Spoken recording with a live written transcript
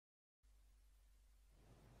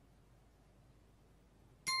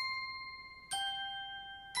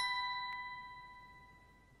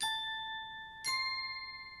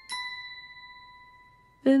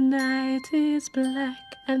The night is black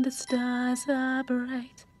and the stars are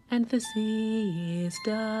bright, and the sea is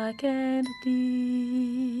dark and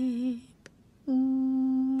deep.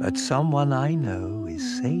 But someone I know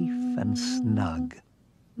is safe and snug,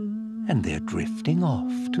 and they're drifting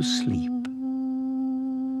off to sleep.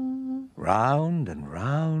 Round and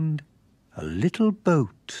round, a little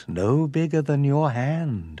boat no bigger than your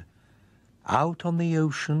hand, out on the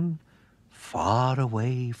ocean, far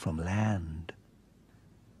away from land.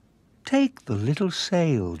 Take the little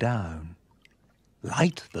sail down,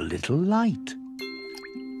 light the little light.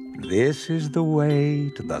 This is the way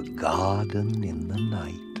to the garden in the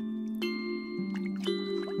night.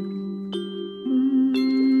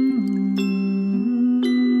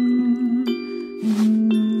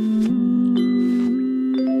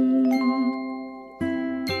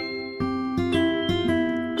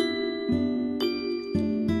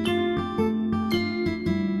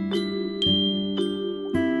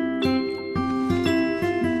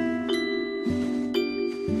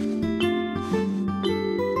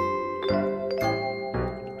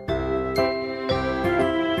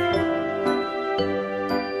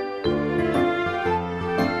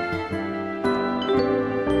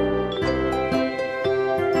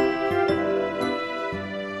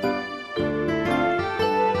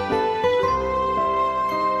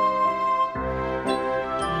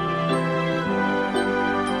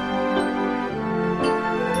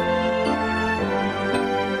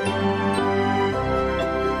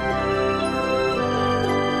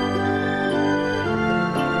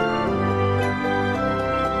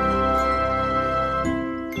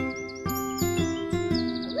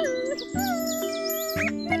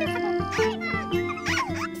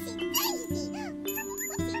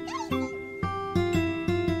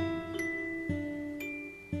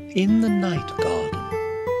 In the night garden.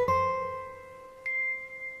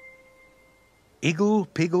 Iggle,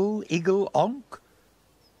 piggle, iggle, onk,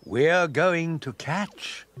 we're going to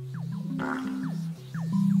catch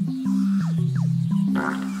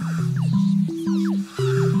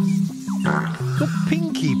the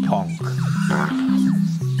Pinky Ponk.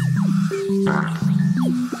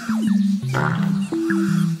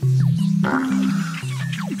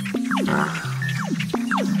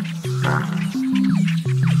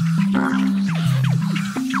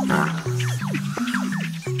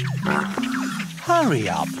 Hurry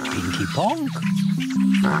up, Pinky Ponk.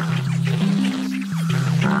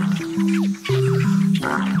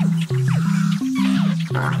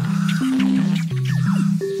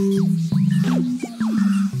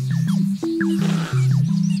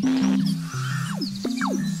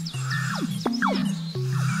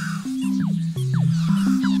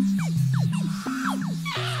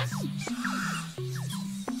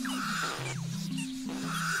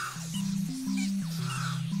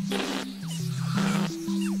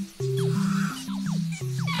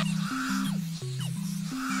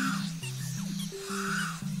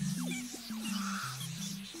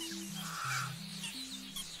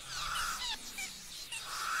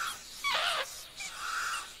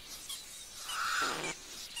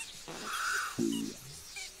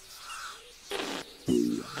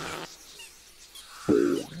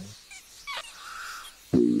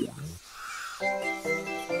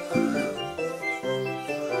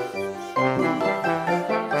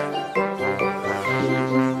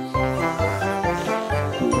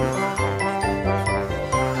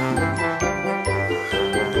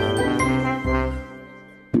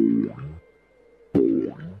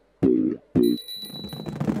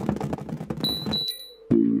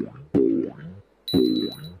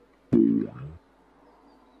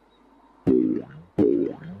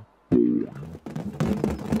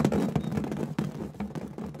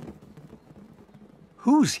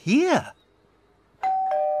 Who's here?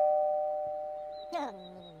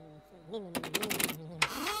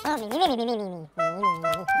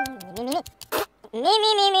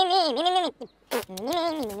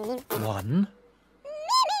 One.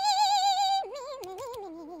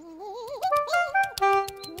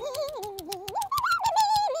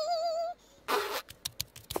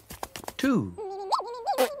 Two.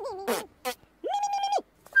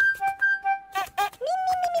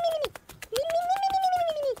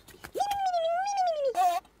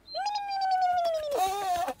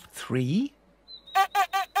 Three.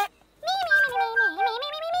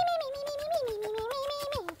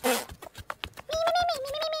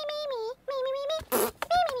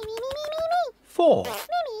 Four.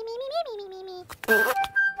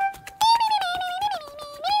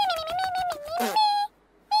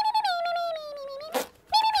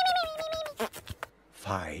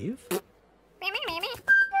 Five.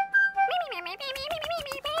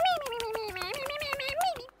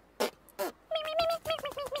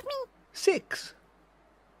 6.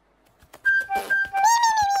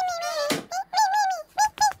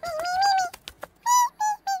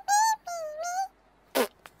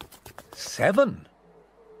 7.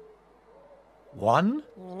 1,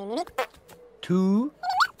 2,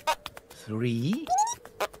 3,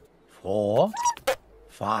 4,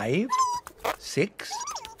 5, 6,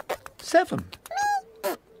 7.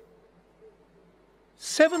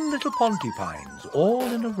 7 little porcupines all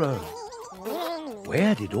in a row.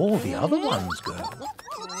 Where did all the other ones go?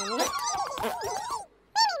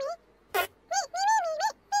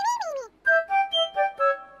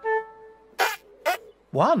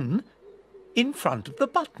 One in front of the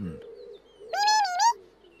button.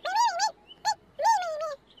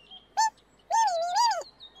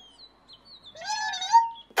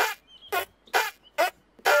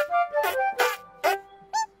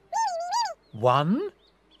 One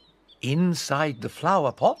inside the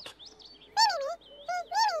flower pot.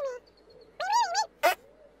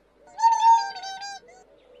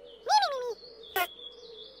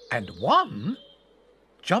 And one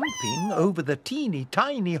jumping over the teeny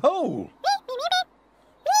tiny hole.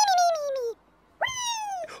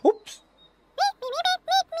 Oops!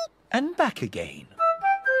 And back again.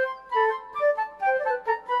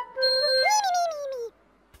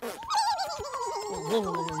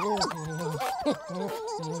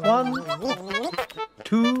 One,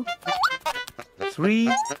 2,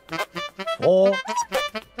 3, 4,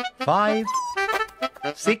 5,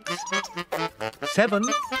 6, 7,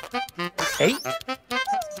 8,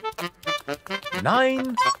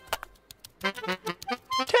 9,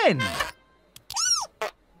 10.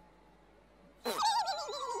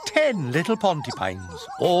 10 little porcupines,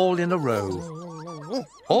 all in a row.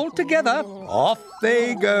 All together, off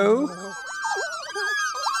they go.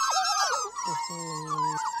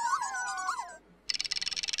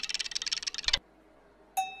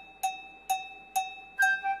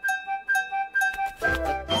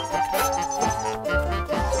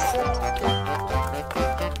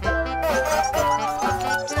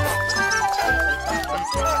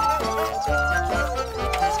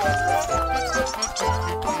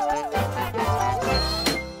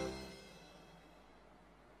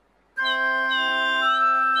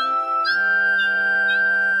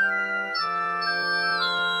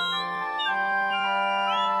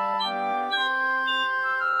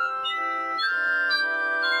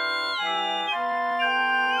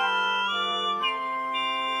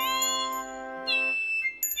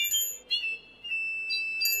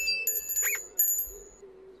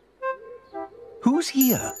 Who's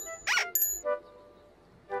here?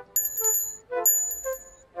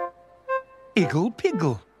 Iggle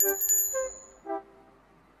Piggle.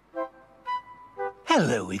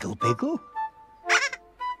 Hello, Iggle Piggle.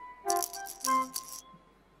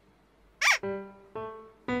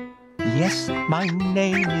 Yes, my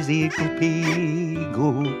name is Iggle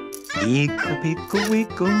Piggle. Iggle Piggle,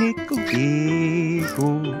 wiggle, nickle,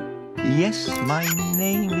 giggle. Yes, my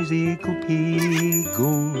name is Iggle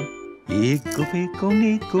Piggle. Iggle, piggle,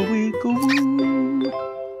 nickle, wiggle, woo.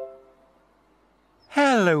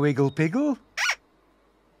 Hello, Iggle Piggle.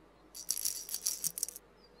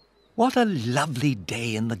 What a lovely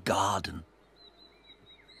day in the garden.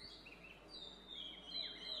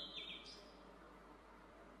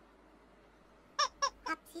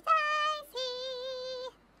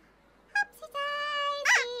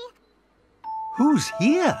 Who's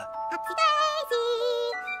here?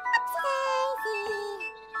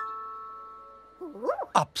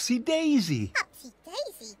 Upsy Daisy. Upsy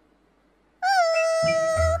Daisy.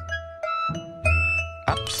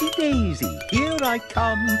 Upsy Daisy, here I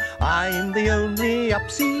come. I'm the only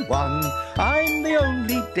Upsy one. I'm the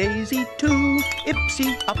only Daisy too.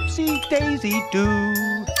 Ipsy, Upsy Daisy do.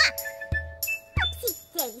 Upsy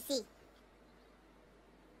Daisy.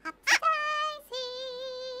 Upsy Daisy.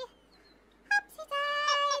 Upsy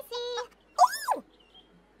Daisy. Ooh!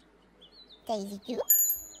 Daisy do.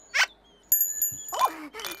 Oh,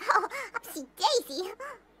 Upsy Daisy.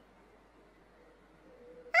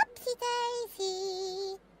 Upsy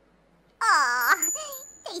Daisy. Aw,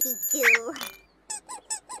 Daisy do.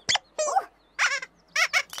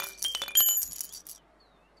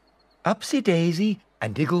 Upsy Daisy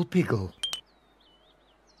and Iggle Piggle.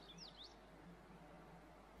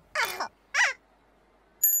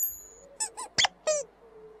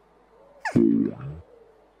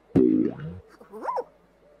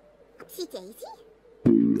 Upsy Daisy.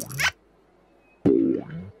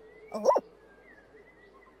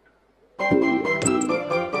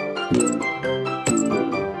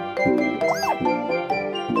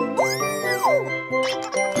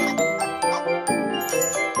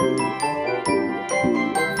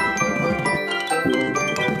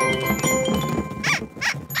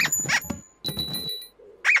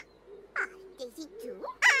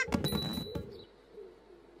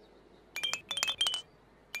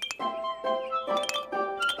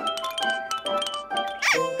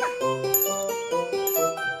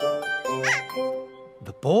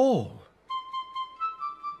 ball. Oh.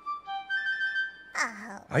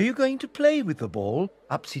 Are you going to play with the ball,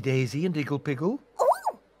 Upsy Daisy and Iggle Piggle?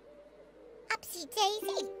 Oh! Upsy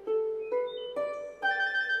Daisy.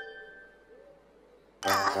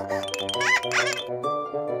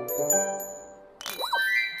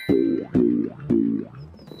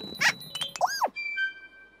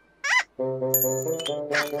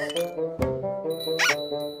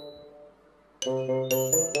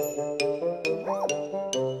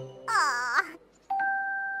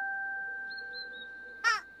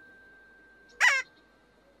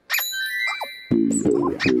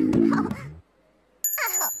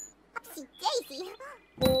 Upsy Daisy.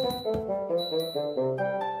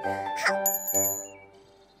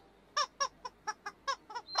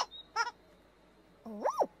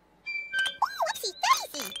 Upsy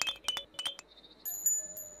Daisy.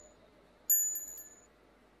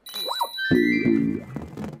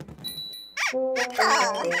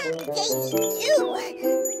 Daisy too.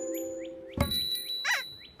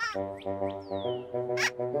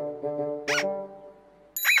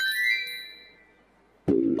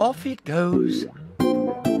 Off it goes.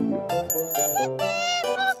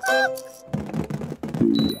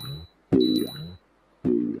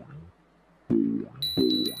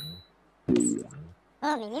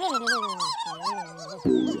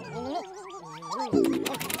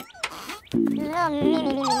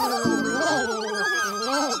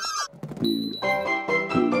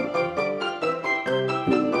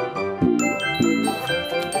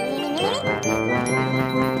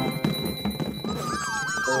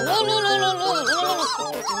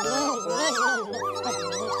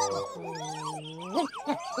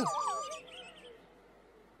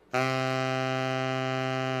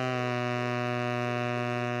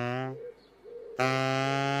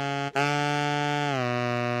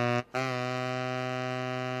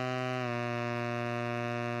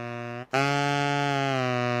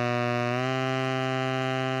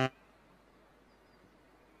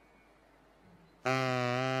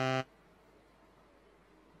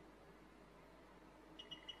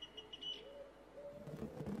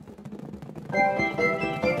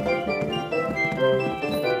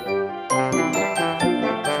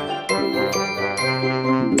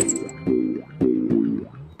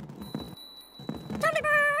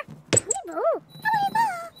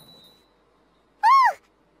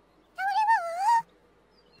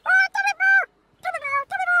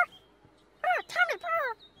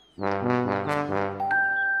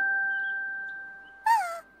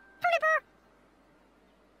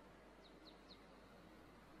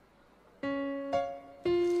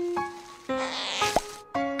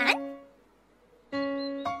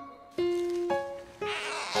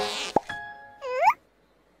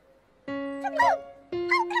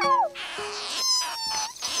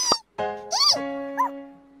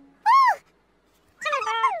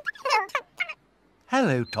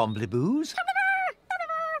 Hello, Tombliboos.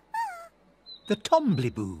 The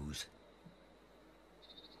Tombliboos.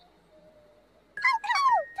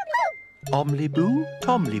 Omliboo,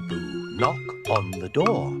 Tomliboo, knock on the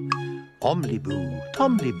door. Omliboo,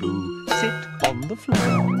 Tomliboo, sit on the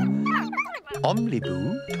floor.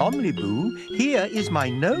 Omliboo, Tomliboo, here is my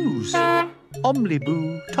nose.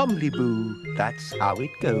 Omliboo, Tomliboo, that's how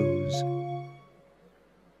it goes.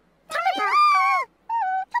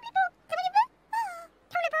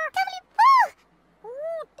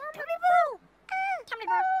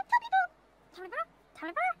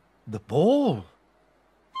 The ball.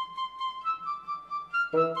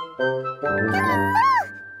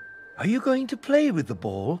 Are you going to play with the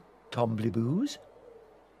ball, Tombliboos?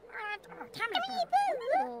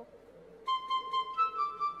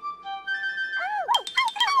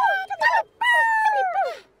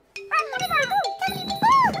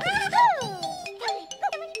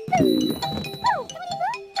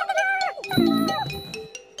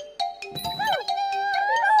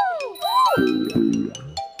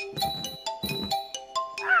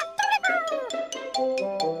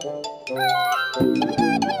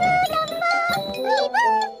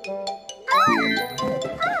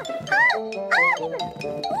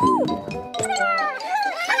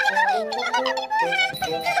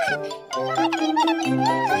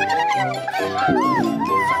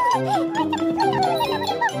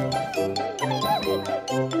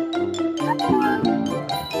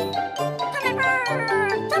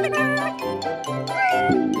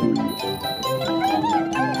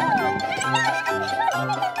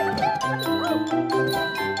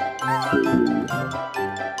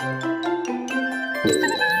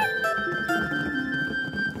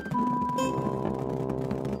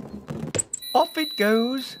 Off it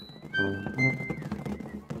goes.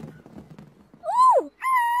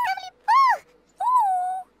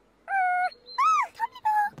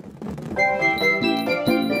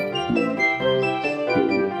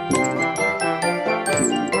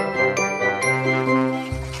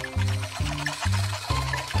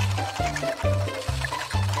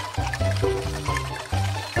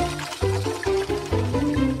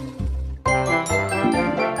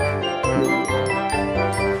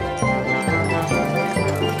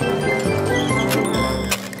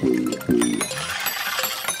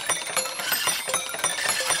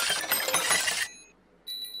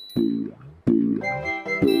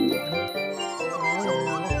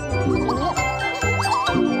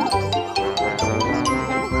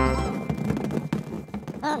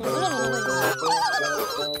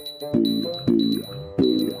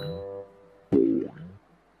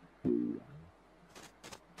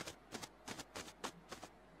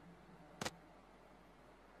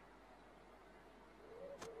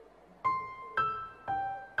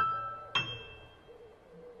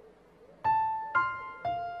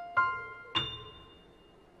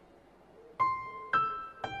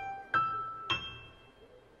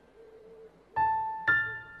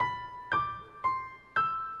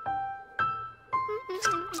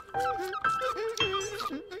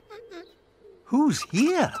 Who's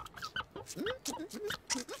here?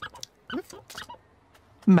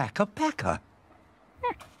 Makka Pakka.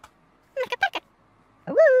 Makka Pakka.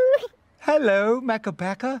 Woo! Hello, Makka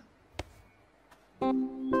Pakka.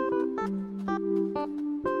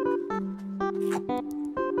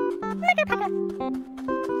 Makka Pakka.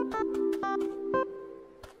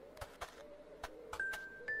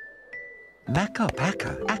 Makka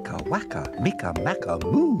Pakka, akka waka, mika maka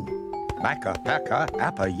moo. Makka Pakka,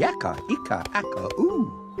 appa yakka, ika akka oo.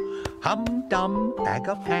 Hum dum,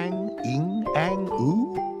 aga pang, ing ang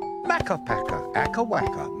oo. Makka Pakka, akka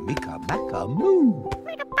waka, mika maka moo.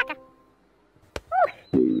 Makka Pakka.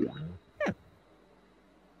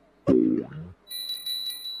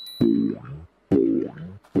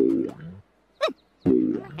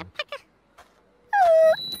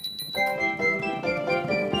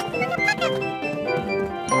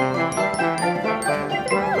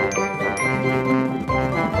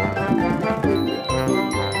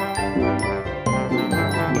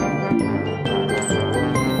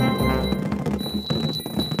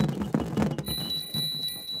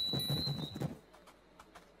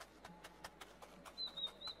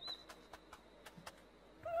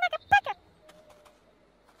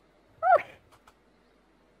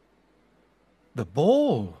 The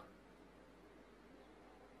ball.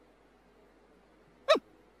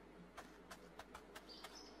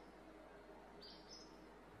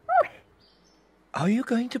 Are you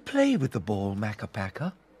going to play with the ball, Makka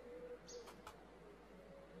Pakka?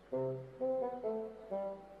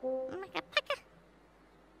 Makka Pakka.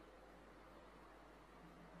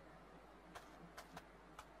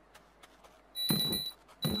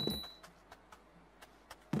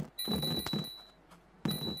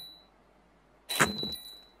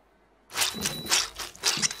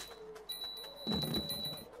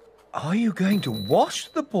 Are you going to wash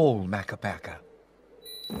the ball, Makka Pakka?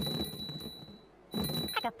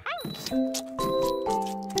 Makka Pakka.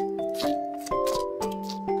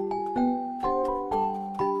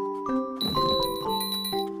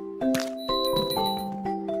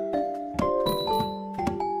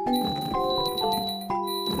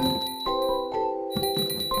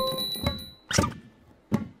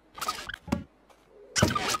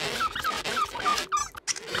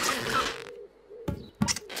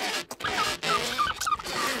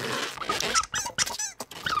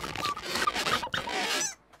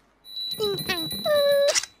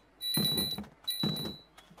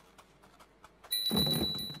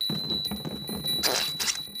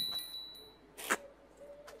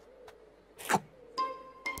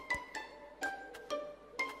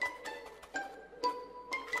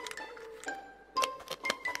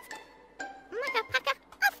 Makka Pakka.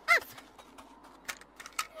 Uff-uff.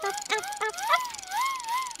 Uff-uff-uff-uff.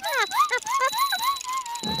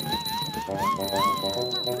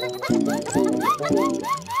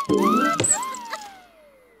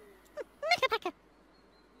 Makka Pakka.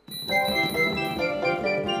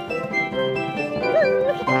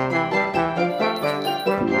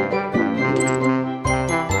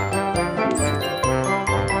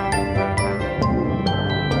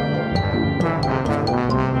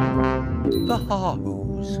 The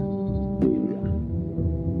hahoos.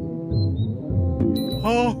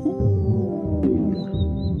 Hahoo!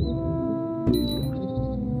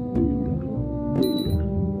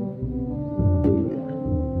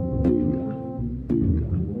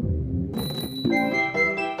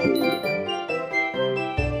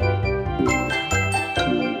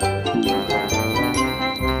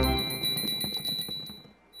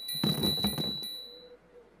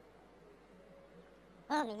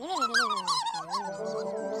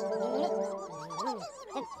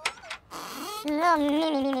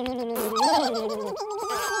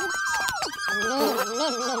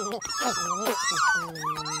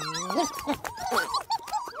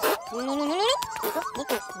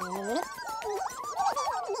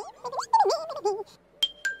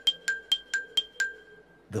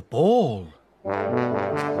 The ball.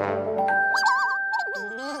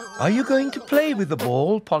 Are you going to play with the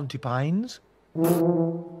ball, Pontipines?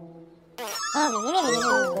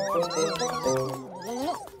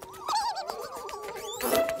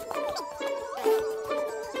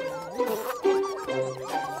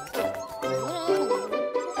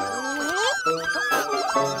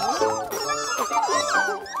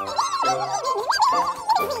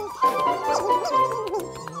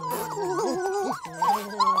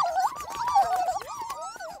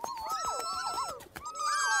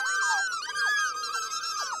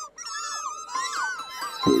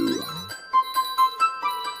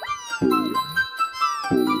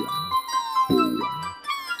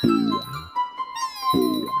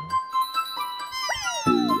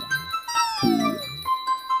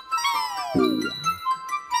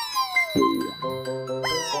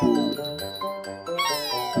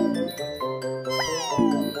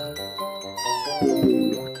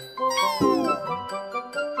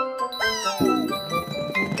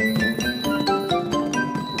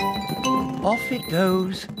 Off it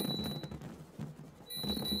goes.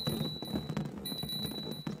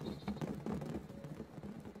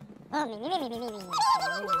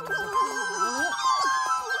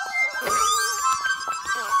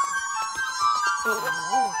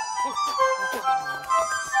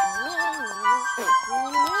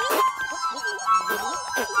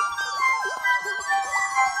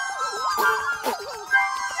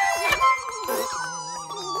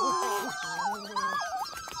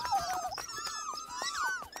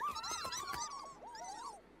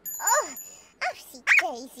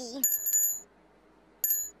 Daisy.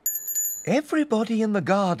 Everybody in the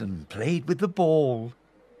garden played with the ball.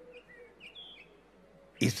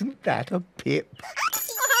 Isn't that a pip?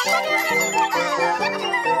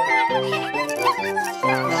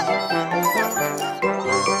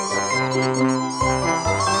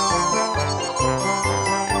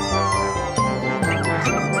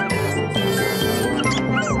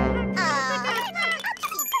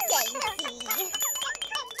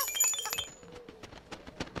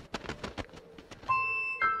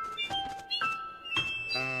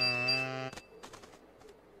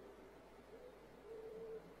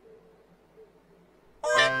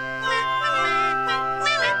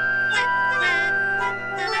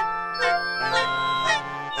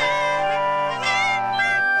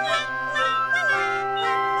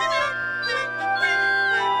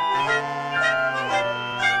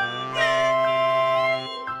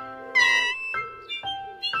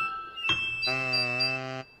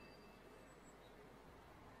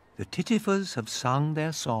 The Tittifers have sung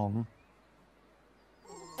their song.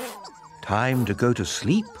 Time to go to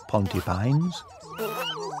sleep, Pontypines.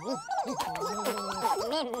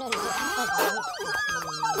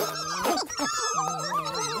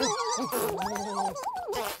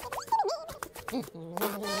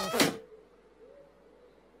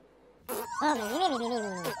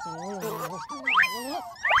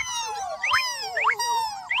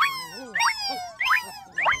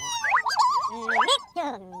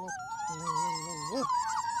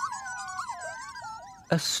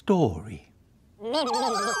 A story.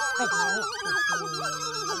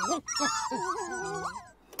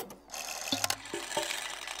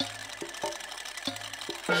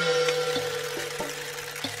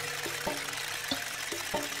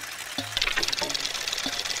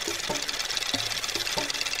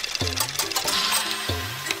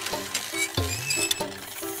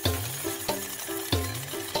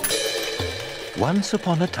 Once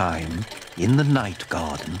upon a time, in the night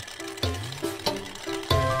garden,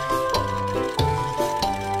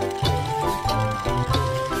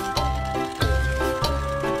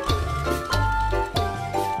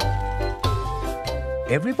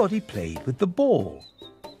 everybody played with the ball.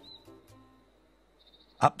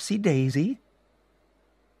 Upsy-daisy,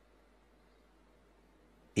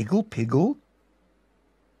 Iggle-piggle,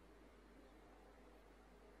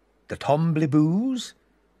 the Tombliboos,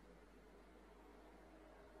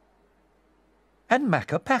 and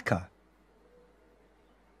Makka Pakka.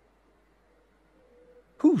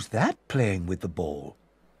 Who's that playing with the ball?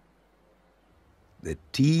 The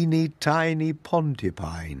teeny-tiny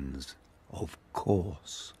Pontypines, of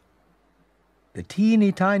course. The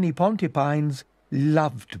teeny-tiny Pontypines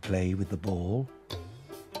love to play with the ball.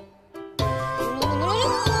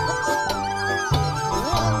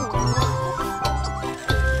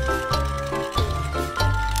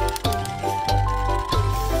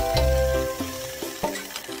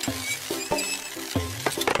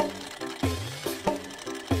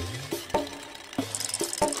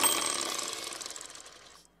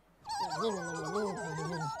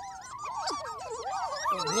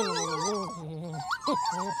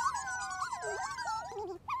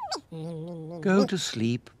 Go to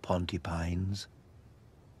sleep, Pontypines.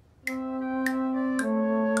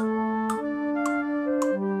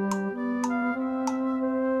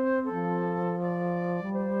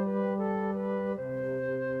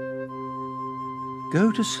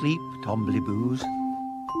 Go to sleep, Tombliboos.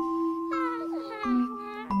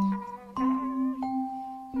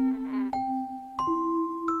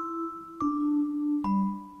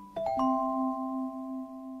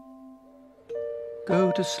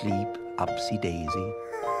 Go to sleep, Upsy-daisy.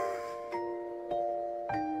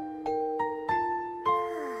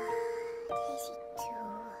 Daisy too.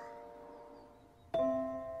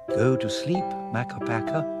 Go to sleep, Makka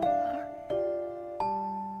Pakka.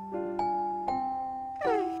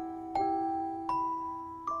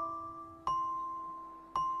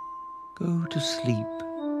 Go to sleep,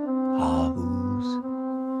 Hahoos.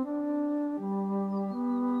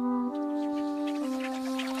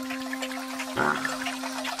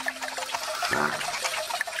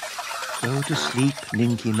 Go to sleep,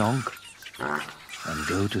 Ninky Nonk. And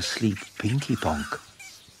go to sleep, Pinky Ponk.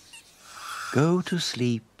 Go to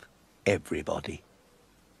sleep, everybody.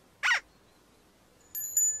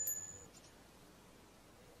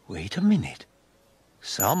 Wait a minute.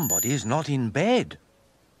 Somebody's not in bed.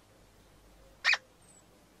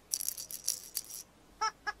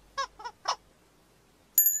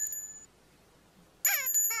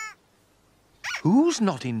 Who's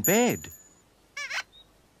not in bed?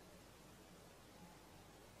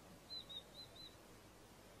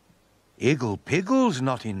 Iggle Piggle's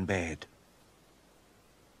not in bed.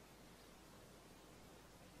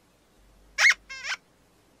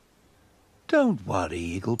 Don't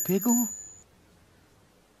worry, Iggle Piggle.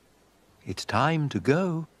 It's time to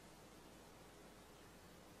go.